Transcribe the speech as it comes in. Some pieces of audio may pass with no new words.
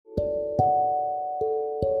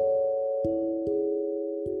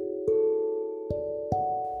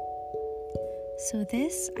So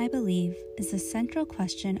this, I believe, is the central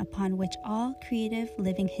question upon which all creative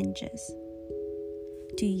living hinges.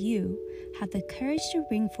 Do you have the courage to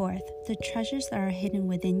bring forth the treasures that are hidden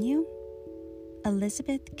within you?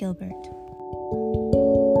 Elizabeth Gilbert.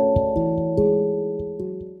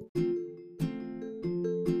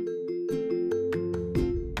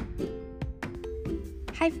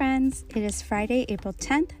 Hi friends, it is Friday, April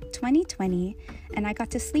 10th, 2020, and I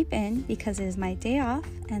got to sleep in because it is my day off,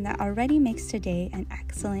 and that already makes today an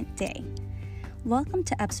excellent day. Welcome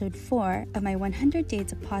to episode 4 of my 100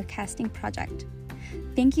 Days of Podcasting project.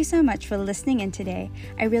 Thank you so much for listening in today.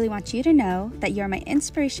 I really want you to know that you are my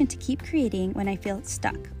inspiration to keep creating when I feel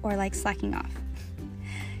stuck or like slacking off.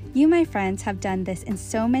 You, my friends, have done this in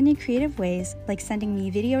so many creative ways, like sending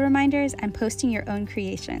me video reminders and posting your own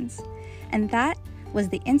creations. And that was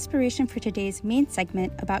the inspiration for today's main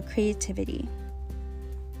segment about creativity.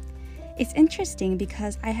 It's interesting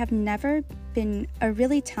because I have never been a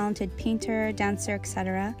really talented painter, dancer,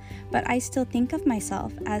 etc., but I still think of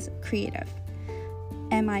myself as creative.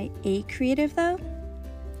 Am I a creative though?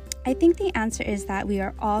 I think the answer is that we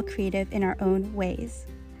are all creative in our own ways.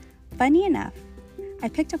 Funny enough, I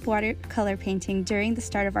picked up watercolor painting during the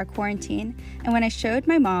start of our quarantine, and when I showed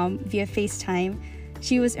my mom via FaceTime,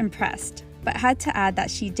 she was impressed, but had to add that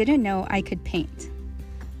she didn't know I could paint.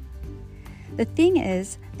 The thing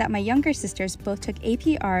is that my younger sisters both took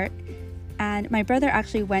AP Art, and my brother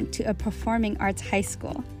actually went to a performing arts high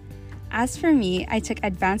school. As for me, I took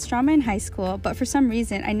advanced drama in high school, but for some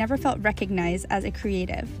reason I never felt recognized as a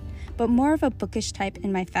creative, but more of a bookish type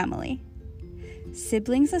in my family.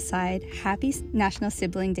 Siblings aside, happy National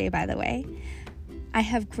Sibling Day, by the way. I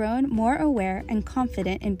have grown more aware and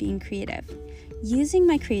confident in being creative, using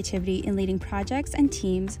my creativity in leading projects and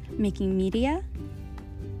teams, making media,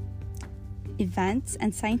 events,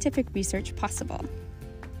 and scientific research possible.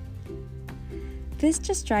 This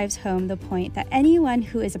just drives home the point that anyone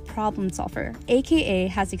who is a problem solver, aka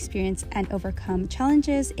has experienced and overcome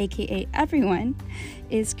challenges, aka everyone,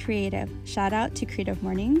 is creative. Shout out to Creative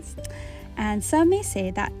Mornings. And some may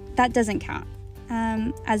say that that doesn't count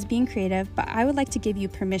as being creative, but I would like to give you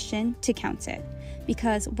permission to count it.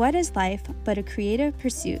 Because what is life but a creative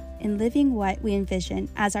pursuit in living what we envision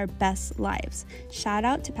as our best lives? Shout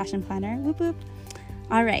out to Passion Planner, whoop whoop.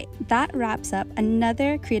 All right, that wraps up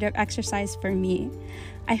another creative exercise for me.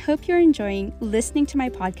 I hope you're enjoying listening to my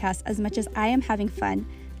podcast as much as I am having fun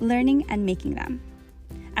learning and making them.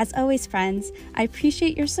 As always, friends, I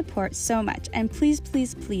appreciate your support so much, and please,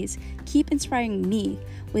 please, please keep inspiring me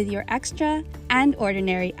with your extra and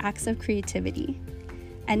ordinary acts of creativity.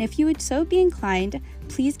 And if you would so be inclined,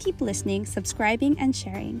 please keep listening, subscribing, and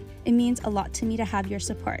sharing. It means a lot to me to have your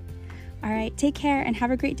support. All right, take care and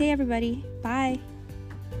have a great day, everybody. Bye.